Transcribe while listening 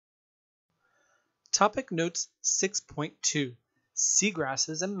Topic Notes 6.2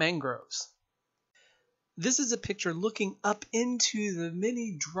 Seagrasses and Mangroves. This is a picture looking up into the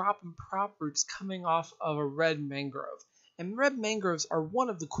many drop and prop roots coming off of a red mangrove. And red mangroves are one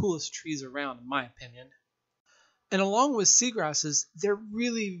of the coolest trees around, in my opinion. And along with seagrasses, they're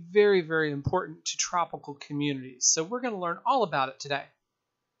really very important to tropical communities. So we're going to learn all about it today.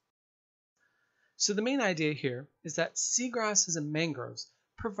 So the main idea here is that seagrasses and mangroves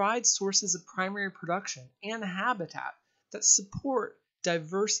provide sources of primary production and habitat that support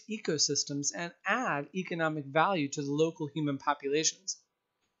diverse ecosystems and add economic value to the local human populations.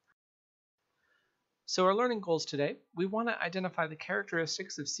 So our learning goals today, we want to identify the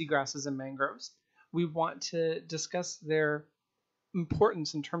characteristics of seagrasses and mangroves. We want to discuss their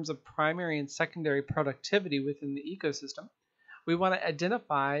importance in terms of primary and secondary productivity within the ecosystem. We want to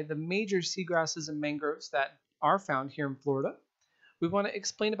identify the major seagrasses and mangroves that are found here in Florida. We want to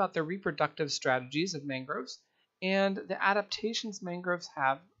explain about the reproductive strategies of mangroves and the adaptations mangroves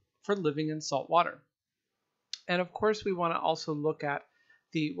have for living in salt water. And of course, we want to also look at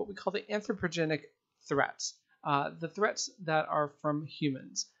what we call the anthropogenic threats, the threats that are from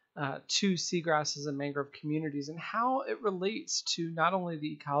humans to seagrasses and mangrove communities and how it relates to not only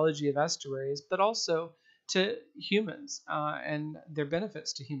the ecology of estuaries, but also to humans and their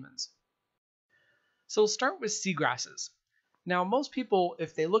benefits to humans. So we'll start with seagrasses. Now, most people,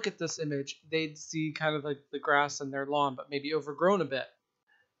 if they look at this image, they'd see kind of like the grass in their lawn, but maybe overgrown a bit.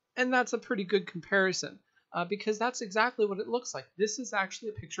 And that's a pretty good comparison because that's exactly what it looks like. This is actually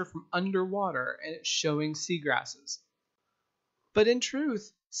a picture from underwater, and it's showing seagrasses. But in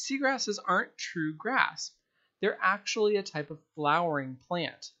truth, seagrasses aren't true grass. They're actually a type of flowering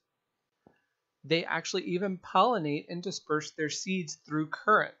plant. They actually even pollinate and disperse their seeds through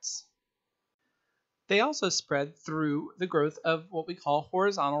currents. They also spread through the growth of what we call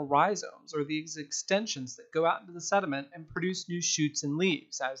horizontal rhizomes, or these extensions that go out into the sediment and produce new shoots and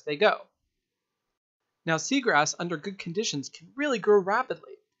leaves as they go. Now, seagrass under good conditions can really grow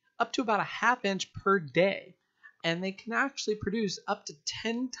rapidly, up to about a ½ inch per day, and they can actually produce up to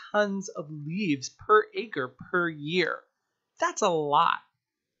 10 tons of leaves per acre per year. That's a lot.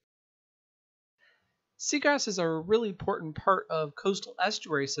 Seagrasses are a really important part of coastal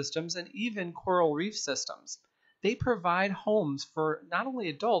estuary systems and even coral reef systems. They provide homes for not only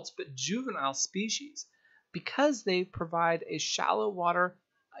adults but juvenile species. Because they provide a shallow water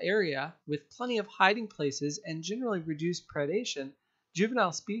area with plenty of hiding places and generally reduced predation,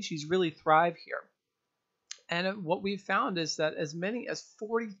 juvenile species really thrive here. And what we've found is that as many as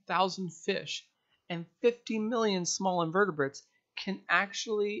 40,000 fish and 50 million small invertebrates can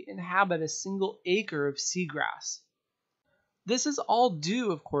actually inhabit a single acre of seagrass. This is all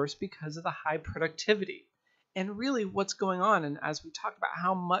due, of course, because of the high productivity. And really what's going on, and as we talk about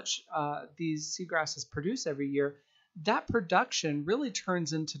how much these seagrasses produce every year, that production really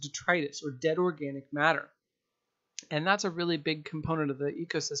turns into detritus or dead organic matter. And that's a really big component of the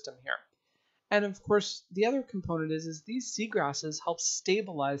ecosystem here. And of course, the other component is these seagrasses help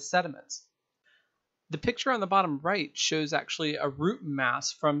stabilize sediments. The picture on the bottom right shows actually a root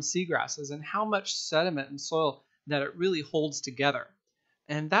mass from seagrasses and how much sediment and soil that it really holds together.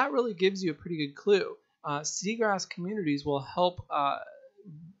 And that really gives you a pretty good clue. Seagrass communities will help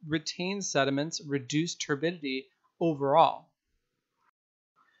retain sediments, reduce turbidity overall.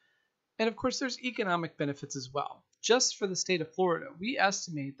 And of course, there's economic benefits as well. Just for the state of Florida, we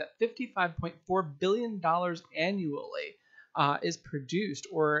estimate that $55.4 billion annually is produced,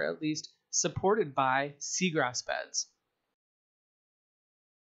 or at least supported by seagrass beds.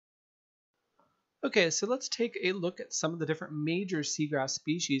 Okay, so let's take a look at some of the different major seagrass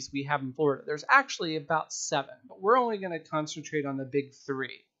species we have in Florida. There's actually about 7, but we're only going to concentrate on the big 3.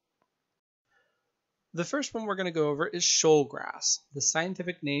 The first one we're going to go over is shoalgrass. The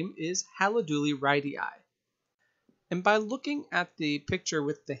scientific name is Haliduli rhytii. And by looking at the picture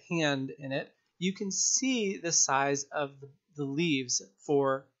with the hand in it, you can see the size of the leaves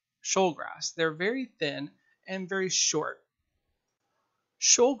for shoalgrass. They're very thin and very short.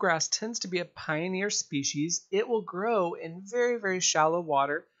 Shoalgrass tends to be a pioneer species. It will grow in very shallow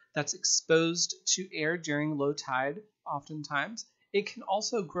water that's exposed to air during low tide oftentimes. It can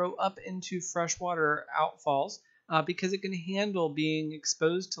also grow up into freshwater outfalls because it can handle being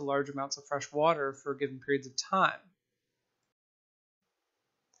exposed to large amounts of fresh water for given periods of time.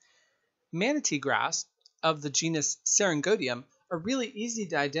 Manatee grass of the genus Syringodium are really easy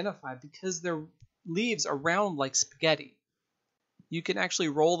to identify because their leaves are round like spaghetti. You can actually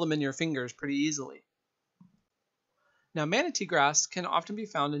roll them in your fingers pretty easily. Now, manatee grass can often be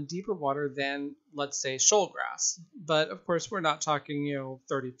found in deeper water than, let's say, shoal grass. But of course, we're not talking,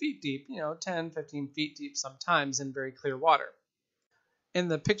 30 feet deep, 10, 15 feet deep sometimes in very clear water. In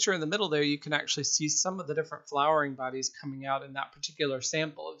the picture in the middle there, you can actually see some of the different flowering bodies coming out in that particular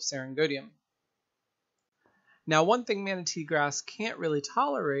sample of Serengodium. Now, one thing manatee grass can't really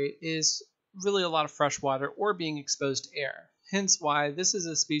tolerate is really a lot of fresh water or being exposed to air. Hence why this is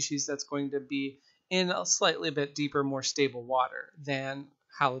a species that's going to be in a slightly bit deeper, more stable water than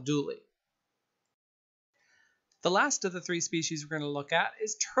Haliduli. The last of the three species we're going to look at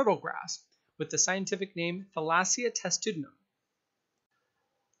is turtle grass, with the scientific name Thalassia testudinum.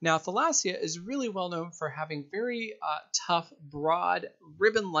 Now, Thalassia is really well known for having very tough, broad,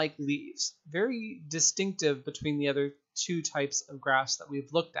 ribbon-like leaves, very distinctive between the other two types of grass that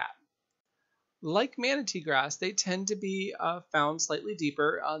we've looked at. Like manatee grass, they tend to be found slightly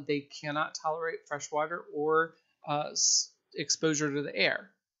deeper. They cannot tolerate freshwater or exposure to the air.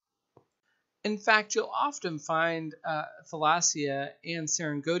 In fact, you'll often find Thalassia and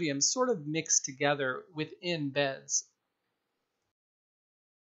Serengodium sort of mixed together within beds.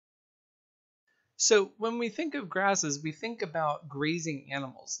 So when we think of grasses, we think about grazing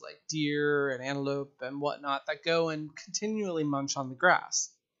animals like deer and antelope and whatnot that go and continually munch on the grass.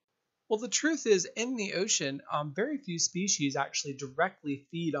 Well, the truth is, in the ocean, very few species actually directly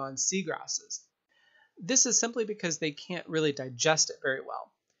feed on seagrasses. This is simply because they can't really digest it very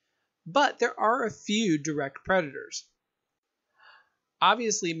well. But there are a few direct predators.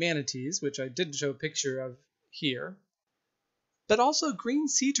 Obviously manatees, which I did show a picture of here, but also green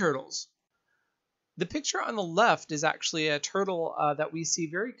sea turtles. The picture on the left is actually a turtle that we see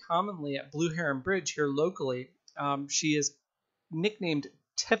very commonly at Blue Heron Bridge here locally. She is nicknamed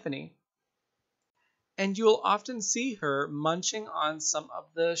Tiffany. And you'll often see her munching on some of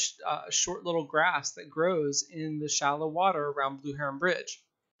the short little grass that grows in the shallow water around Blue Heron Bridge.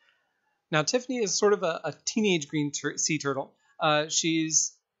 Now, Tiffany is sort of a teenage green sea turtle.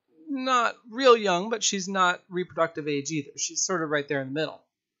 She's not real young, but she's not reproductive age either. She's sort of right there in the middle.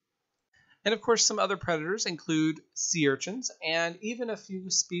 And of course, some other predators include sea urchins and even a few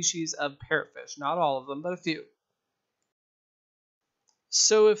species of parrotfish. Not all of them, but a few.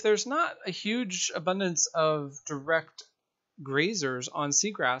 So if there's not a huge abundance of direct grazers on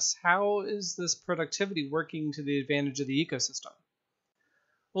seagrass, how is this productivity working to the advantage of the ecosystem?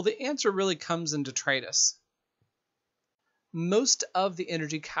 Well, the answer really comes in detritus. Most of the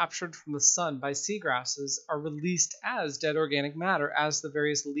energy captured from the sun by seagrasses are released as dead organic matter as the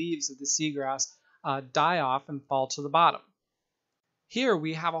various leaves of the seagrass die off and fall to the bottom. Here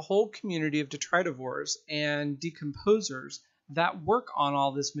we have a whole community of detritivores and decomposers that work on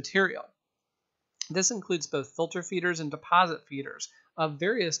all this material. This includes both filter feeders and deposit feeders of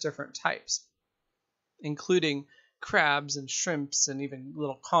various different types, including crabs and shrimps and even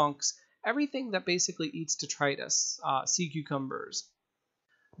little conchs, everything that basically eats detritus, sea cucumbers.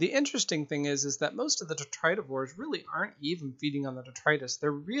 The interesting thing is that most of the detritivores really aren't even feeding on the detritus. They're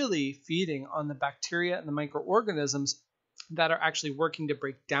really feeding on the bacteria and the microorganisms that are actually working to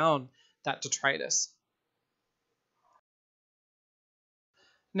break down that detritus.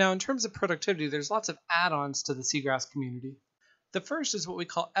 Now, in terms of productivity, there's lots of add-ons to the seagrass community. The first is what we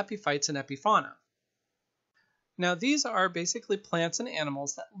call epiphytes and epifauna. Now, these are basically plants and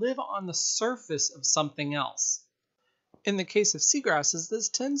animals that live on the surface of something else. In the case of seagrasses, this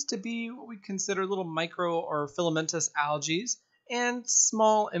tends to be what we consider little micro or filamentous algae and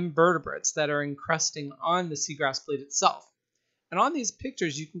small invertebrates that are encrusting on the seagrass blade itself. And on these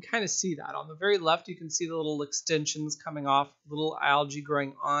pictures, you can kind of see that. On the very left, you can see the little extensions coming off, little algae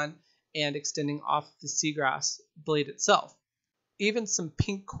growing on and extending off the seagrass blade itself. Even some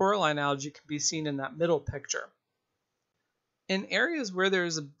pink coralline algae can be seen in that middle picture. In areas where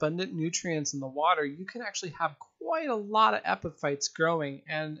there's abundant nutrients in the water, you can actually have quite a lot of epiphytes growing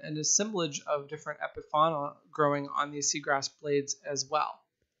and an assemblage of different epifauna growing on these seagrass blades as well.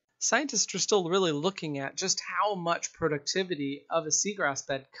 Scientists are still really looking at just how much productivity of a seagrass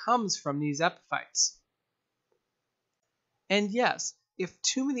bed comes from these epiphytes. And yes, if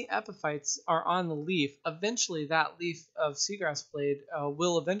too many epiphytes are on the leaf, eventually that leaf of seagrass blade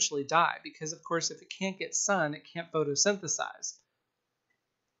will eventually die because, of course, if it can't get sun, it can't photosynthesize.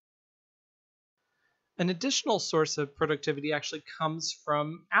 An additional source of productivity actually comes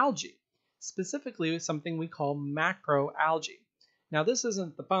from algae, specifically something we call macroalgae. Now, this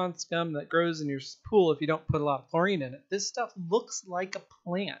isn't the pond scum that grows in your pool if you don't put a lot of chlorine in it. This stuff looks like a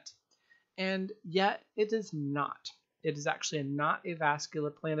plant, and yet it is not. It is actually not a vascular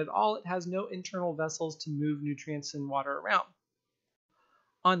plant at all. It has no internal vessels to move nutrients and water around.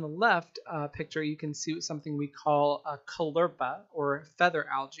 On the left picture, you can see something we call a caulerpa, or feather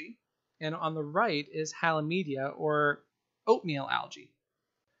algae, and on the right is halomedia, or oatmeal algae.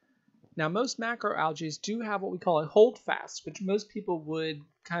 Now, most macroalgae do have what we call a holdfast, which most people would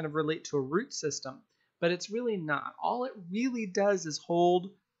kind of relate to a root system, but it's really not. All it really does is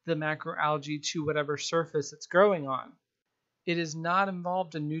hold the macroalgae to whatever surface it's growing on. It is not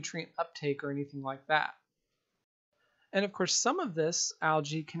involved in nutrient uptake or anything like that. And of course, some of this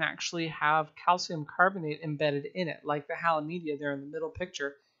algae can actually have calcium carbonate embedded in it, like the halomedia there in the middle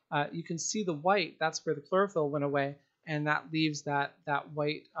picture. You can see the white, that's where the chlorophyll went away, and that leaves that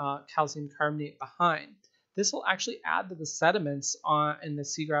white calcium carbonate behind. This will actually add to the sediments in the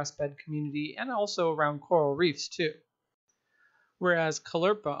seagrass bed community and also around coral reefs too. Whereas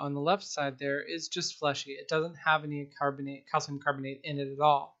caulerpa on the left side there is just fleshy. It doesn't have any calcium carbonate in it at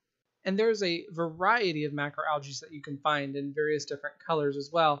all. And there's a variety of macroalgae that you can find in various different colors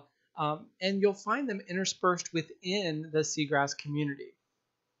as well. And you'll find them interspersed within the seagrass community.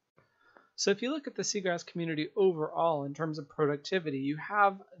 So if you look at the seagrass community overall in terms of productivity, you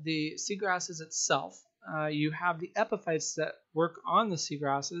have the seagrasses itself, you have the epiphytes that work on the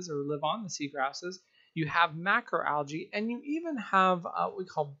seagrasses or live on the seagrasses, you have macroalgae, and you even have what we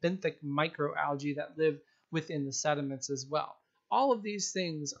call benthic microalgae that live within the sediments as well. All of these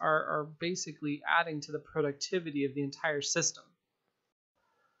things are basically adding to the productivity of the entire system.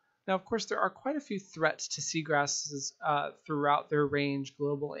 Now, of course, there are quite a few threats to seagrasses throughout their range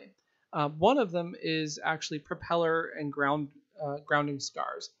globally. One of them is actually propeller and grounding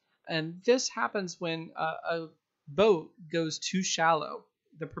scars. And this happens when a boat goes too shallow.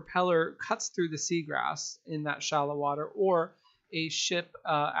 The propeller cuts through the seagrass in that shallow water, or a ship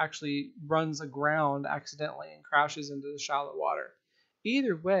actually runs aground accidentally and crashes into the shallow water.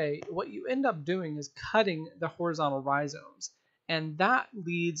 Either way, what you end up doing is cutting the horizontal rhizomes, and that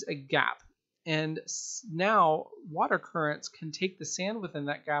leads a gap. And now water currents can take the sand within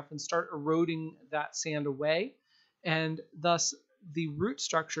that gap and start eroding that sand away, and thus the root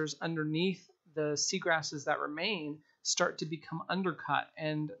structures underneath the seagrasses that remain start to become undercut,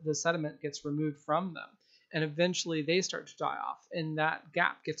 and the sediment gets removed from them. And eventually they start to die off, and that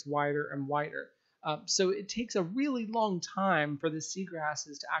gap gets wider and wider. So it takes a really long time for the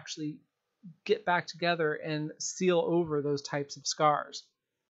seagrasses to actually get back together and seal over those types of scars.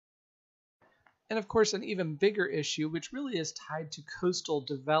 And of course, an even bigger issue, which really is tied to coastal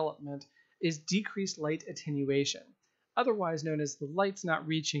development, is decreased light attenuation, otherwise known as the light's not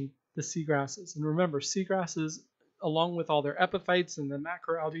reaching the seagrasses. And remember, seagrasses, along with all their epiphytes and the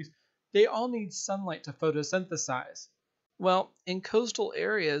macroalgae, they all need sunlight to photosynthesize. Well, in coastal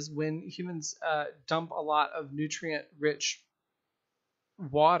areas, when humans dump a lot of nutrient-rich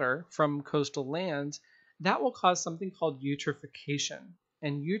water from coastal lands, that will cause something called eutrophication.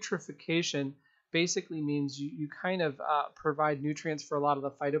 And eutrophication basically means you kind of provide nutrients for a lot of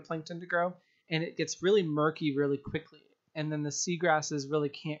the phytoplankton to grow, and it gets really murky really quickly. And then the seagrasses really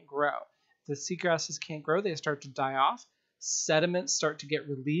can't grow. If the seagrasses can't grow, they start to die off. Sediments start to get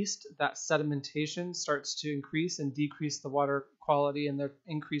released. That sedimentation starts to increase and decrease the water quality and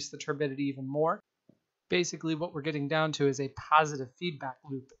increase the turbidity even more. Basically, what we're getting down to is a positive feedback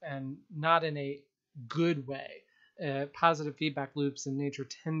loop, and not in a good way. Positive feedback loops in nature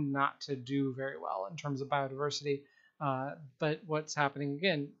tend not to do very well in terms of biodiversity. But what's happening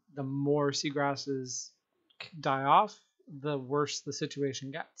again, the more seagrasses die off, the worse the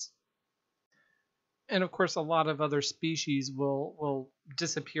situation gets. And of course, a lot of other species will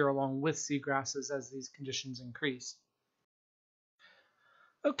disappear along with seagrasses as these conditions increase.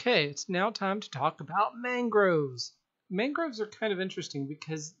 Okay, it's now time to talk about mangroves. Mangroves are kind of interesting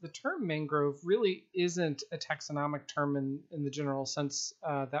because the term mangrove really isn't a taxonomic term in the general sense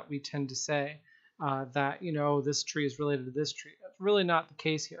that we tend to say that, this tree is related to this tree. That's really not the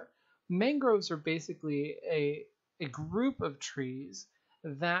case here. Mangroves are basically a group of trees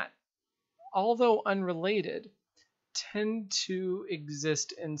that, although unrelated, tend to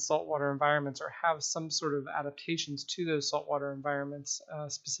exist in saltwater environments or have some sort of adaptations to those saltwater environments,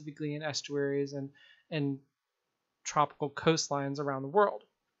 specifically in estuaries and tropical coastlines around the world.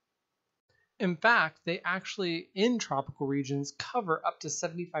 In fact, they actually, in tropical regions, cover up to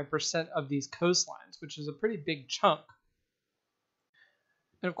 75% of these coastlines, which is a pretty big chunk.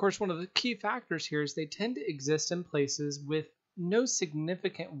 And of course, one of the key factors here is they tend to exist in places with no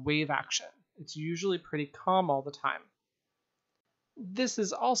significant wave action. It's usually pretty calm all the time. This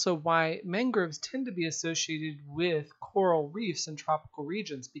is also why mangroves tend to be associated with coral reefs in tropical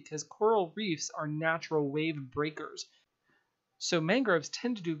regions, because coral reefs are natural wave breakers. So mangroves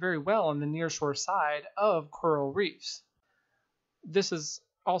tend to do very well on the nearshore side of coral reefs. This is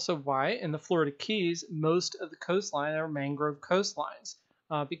Also why in the Florida Keys, most of the coastline are mangrove coastlines,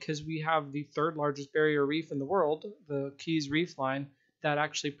 because we have the third largest barrier reef in the world, the Keys Reef Line, that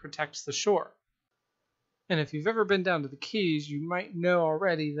actually protects the shore. And if you've ever been down to the Keys, you might know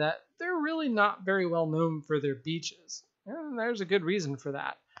already that they're really not very well known for their beaches. And there's a good reason for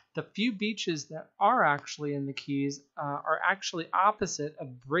that. The few beaches that are actually in the Keys are actually opposite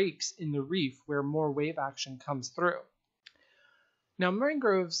of breaks in the reef where more wave action comes through. Now,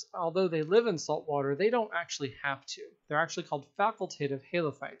 mangroves, although they live in salt water, they don't actually have to. They're actually called facultative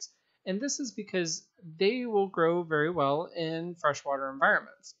halophytes. And this is because they will grow very well in freshwater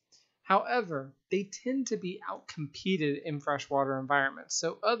environments. However, they tend to be outcompeted in freshwater environments.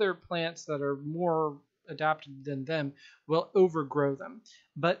 So other plants that are more adapted than them will overgrow them.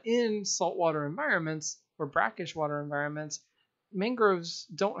 But in saltwater environments or brackish water environments, mangroves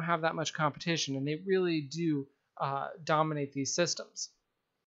don't have that much competition and they really do dominate these systems.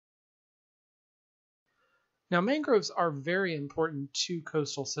 Now, mangroves are very important to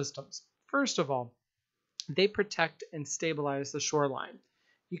coastal systems. First of all, they protect and stabilize the shoreline.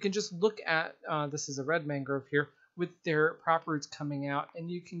 You can just look at, this is a red mangrove here, with their prop roots coming out,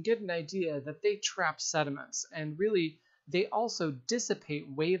 and you can get an idea that they trap sediments, and really they also dissipate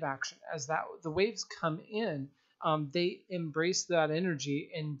wave action. As the waves come in, they embrace that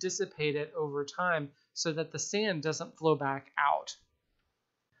energy and dissipate it over time so that the sand doesn't flow back out.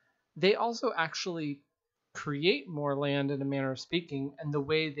 They also actually create more land in a manner of speaking, and the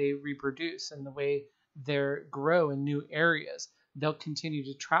way they reproduce and the way they grow in new areas, they'll continue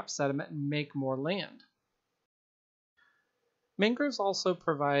to trap sediment and make more land. Mangroves also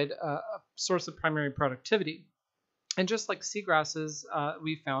provide a source of primary productivity. And just like seagrasses,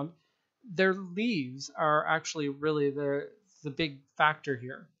 we found, their leaves are actually really the big factor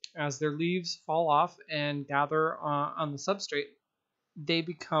here. As their leaves fall off and gather on the substrate, they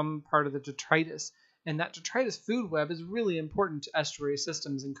become part of the detritus. And that detritus food web is really important to estuary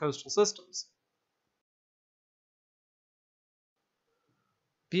systems and coastal systems.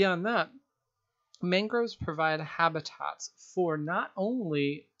 Beyond that, mangroves provide habitats for not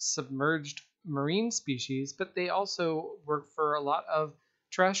only submerged marine species, but they also work for a lot of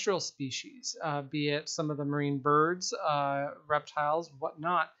terrestrial species, be it some of the marine birds, reptiles,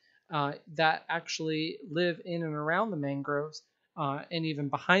 whatnot, that actually live in and around the mangroves and even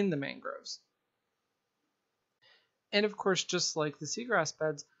behind the mangroves. And of course, just like the seagrass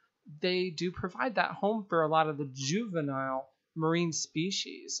beds, they do provide that home for a lot of the juvenile marine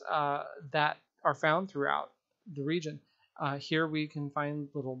species that are found throughout the region. Here we can find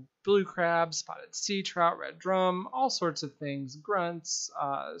little blue crabs, spotted sea trout, red drum, all sorts of things, grunts,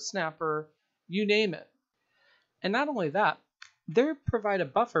 snapper, you name it. And not only that, they provide a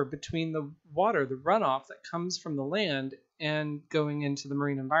buffer between the water, the runoff that comes from the land and going into the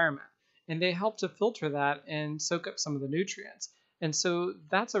marine environment. And they help to filter that and soak up some of the nutrients. And so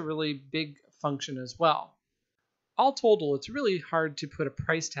that's a really big function as well. All total, it's really hard to put a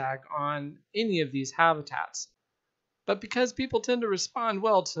price tag on any of these habitats. But because people tend to respond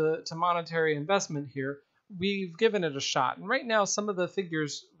well to monetary investment here, we've given it a shot. And right now, some of the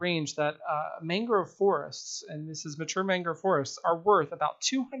figures range that mangrove forests, and this is mature mangrove forests, are worth about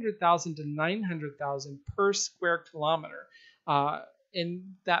 $200,000 to $900,000 per square kilometer.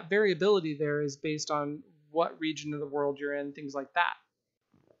 And that variability there is based on what region of the world you're in, things like that.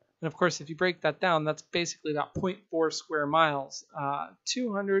 And of course, if you break that down, that's basically about 0.4 square miles,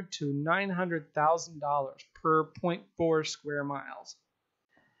 $200,000 to $900,000 per 0.4 square miles.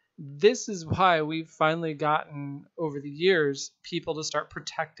 This is why we've finally gotten, over the years, people to start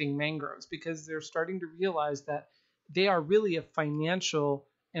protecting mangroves, because they're starting to realize that they are really a financial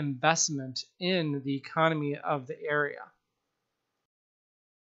investment in the economy of the area.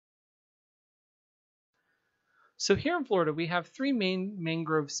 So here in Florida, we have three main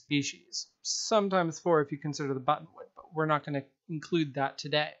mangrove species, sometimes four if you consider the buttonwood, but we're not going to include that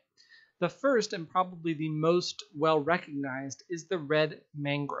today. The first, and probably the most well recognized, is the red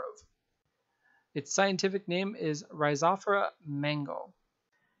mangrove. Its scientific name is Rhizophora mango.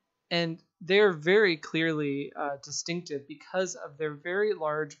 And they're very clearly distinctive because of their very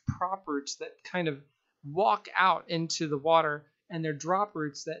large prop roots that kind of walk out into the water, and their drop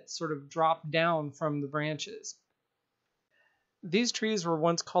roots that sort of drop down from the branches. These trees were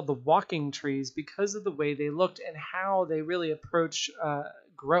once called the walking trees because of the way they looked and how they really approach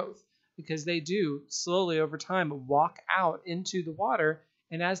growth, because they do slowly over time walk out into the water,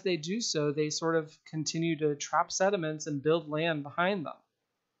 and as they do so, they sort of continue to trap sediments and build land behind them.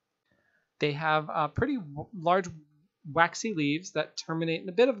 They have pretty large waxy leaves that terminate in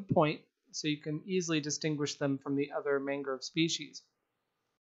a bit of a point, so you can easily distinguish them from the other mangrove species.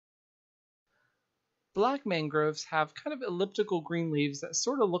 Black mangroves have kind of elliptical green leaves that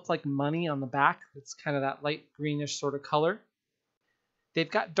sort of look like money on the back. It's kind of that light greenish sort of color.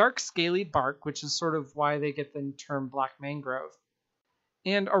 They've got dark scaly bark, which is sort of why they get the term black mangrove.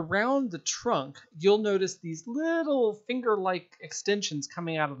 And around the trunk, you'll notice these little finger-like extensions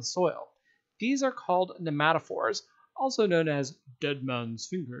coming out of the soil. These are called nematophores, also known as dead man's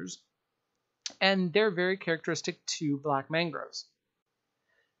fingers, and they're very characteristic to black mangroves.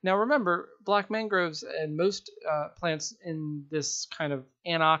 Now remember, black mangroves and most plants in this kind of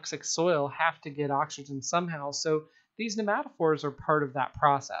anoxic soil have to get oxygen somehow, so these nematophores are part of that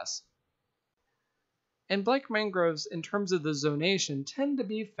process. And black mangroves, in terms of the zonation, tend to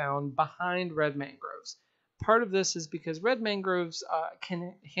be found behind red mangroves. Part of this is because red mangroves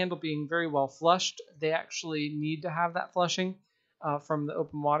can handle being very well flushed. They actually need to have that flushing from the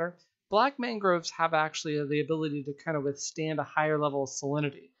open water. Black mangroves have actually the ability to kind of withstand a higher level of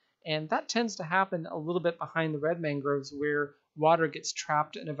salinity. And that tends to happen a little bit behind the red mangroves where water gets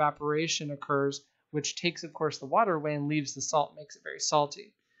trapped and evaporation occurs, which takes, of course, the water away and leaves the salt, makes it very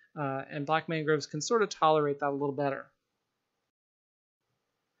salty. And black mangroves can sort of tolerate that a little better.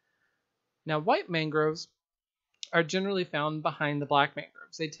 Now, white mangroves are generally found behind the black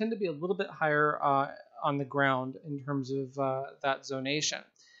mangroves. They tend to be a little bit higher on the ground in terms of that zonation.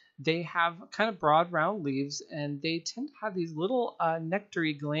 They have kind of broad, round leaves, and they tend to have these little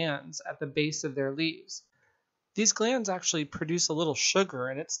nectary glands at the base of their leaves. These glands actually produce a little sugar,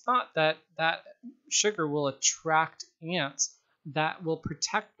 and it's not that that sugar will attract ants, that will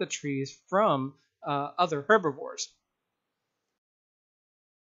protect the trees from other herbivores.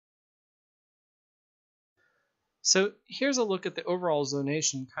 So here's a look at the overall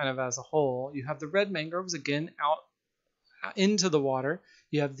zonation kind of as a whole. You have the red mangroves again out into the water.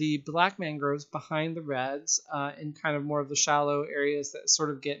 You have the black mangroves behind the reds in kind of more of the shallow areas that sort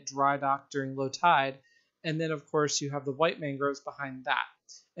of get dry docked during low tide. And then, of course, you have the white mangroves behind that.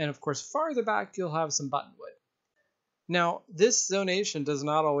 And, of course, farther back, you'll have some buttonwood. Now, this zonation does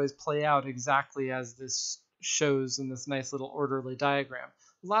not always play out exactly as this shows in this nice little orderly diagram.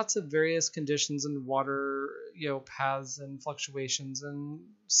 Lots of various conditions in water, paths and fluctuations and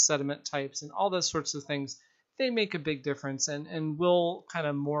sediment types and all those sorts of things, they make a big difference, and we'll kind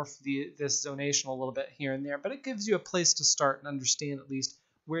of morph this zonation a little bit here and there, but it gives you a place to start and understand at least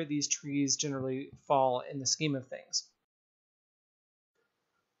where these trees generally fall in the scheme of things.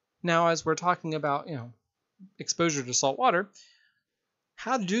 Now, as we're talking about, exposure to salt water,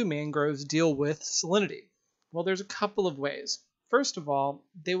 how do mangroves deal with salinity? Well, there's a couple of ways. First of all,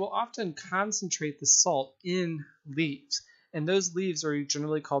 they will often concentrate the salt in leaves, and those leaves are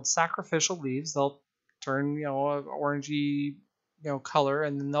generally called sacrificial leaves. They'll turn, an orangey, color,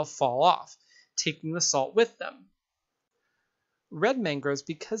 and then they'll fall off, taking the salt with them. Red mangroves,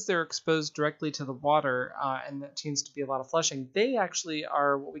 because they're exposed directly to the water, and that tends to be a lot of flushing, they actually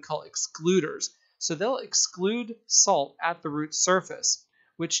are what we call excluders. So they'll exclude salt at the root surface,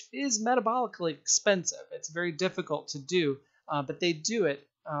 which is metabolically expensive. It's very difficult to do, but they do it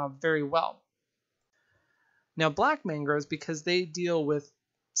very well. Now, black mangroves, because they deal with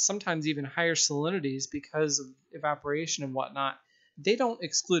sometimes even higher salinities because of evaporation and whatnot, they don't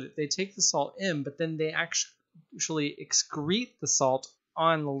exclude it. They take the salt in, but then they actually excrete the salt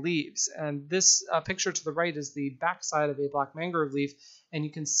on the leaves. And this picture to the right is the backside of a black mangrove leaf, and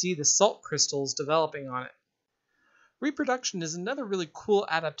you can see the salt crystals developing on it. Reproduction is another really cool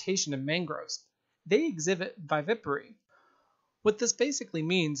adaptation in mangroves. They exhibit viviparity. What this basically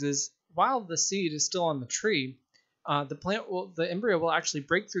means is while the seed is still on the tree, the embryo will actually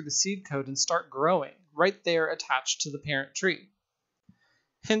break through the seed coat and start growing right there attached to the parent tree.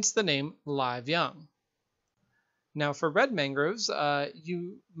 Hence the name live young. Now for red mangroves,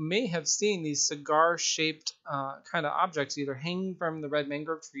 you may have seen these cigar-shaped kind of objects either hanging from the red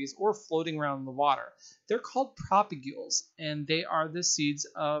mangrove trees or floating around in the water. They're called propagules, and they are the seeds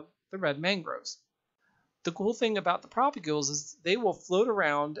of the red mangroves. The cool thing about the propagules is they will float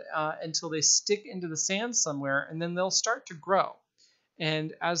around until they stick into the sand somewhere, and then they'll start to grow.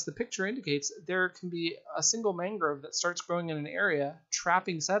 And as the picture indicates, there can be a single mangrove that starts growing in an area,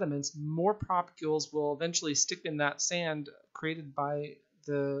 trapping sediments. More propagules will eventually stick in that sand created by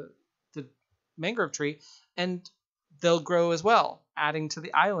the mangrove tree, and they'll grow as well, adding to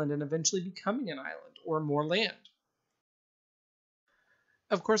the island and eventually becoming an island or more land.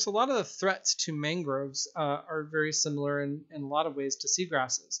 Of course, a lot of the threats to mangroves are very similar in a lot of ways to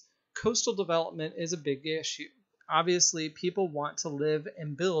seagrasses. Coastal development is a big issue. Obviously, people want to live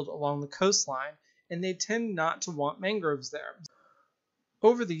and build along the coastline, and they tend not to want mangroves there.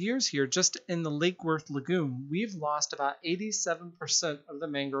 Over the years here, just in the Lake Worth Lagoon, we've lost about 87% of the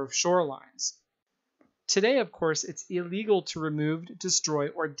mangrove shorelines. Today, of course, it's illegal to remove, destroy,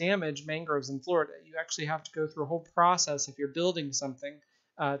 or damage mangroves in Florida. You actually have to go through a whole process if you're building something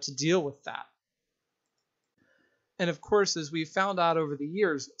to deal with that. And of course, as we've found out over the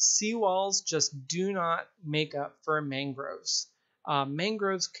years, seawalls just do not make up for mangroves.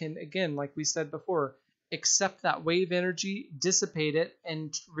 Mangroves can, again, like we said before, accept that wave energy, dissipate it,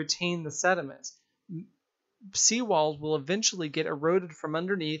 and retain the sediments. Seawalls will eventually get eroded from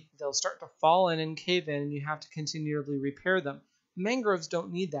underneath. They'll start to fall in and cave in, and you have to continually repair them. Mangroves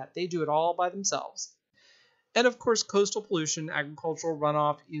don't need that. They do it all by themselves. And of course, coastal pollution, agricultural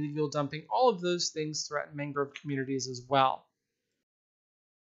runoff, illegal dumping, all of those things threaten mangrove communities as well.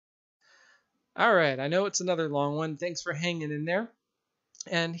 All right, I know it's another long one. Thanks for hanging in there.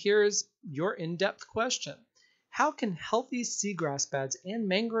 And here's your in-depth question. How can healthy seagrass beds and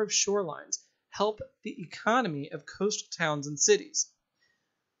mangrove shorelines help the economy of coastal towns and cities?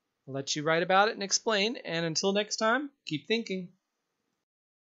 I'll let you write about it and explain, and until next time, keep thinking.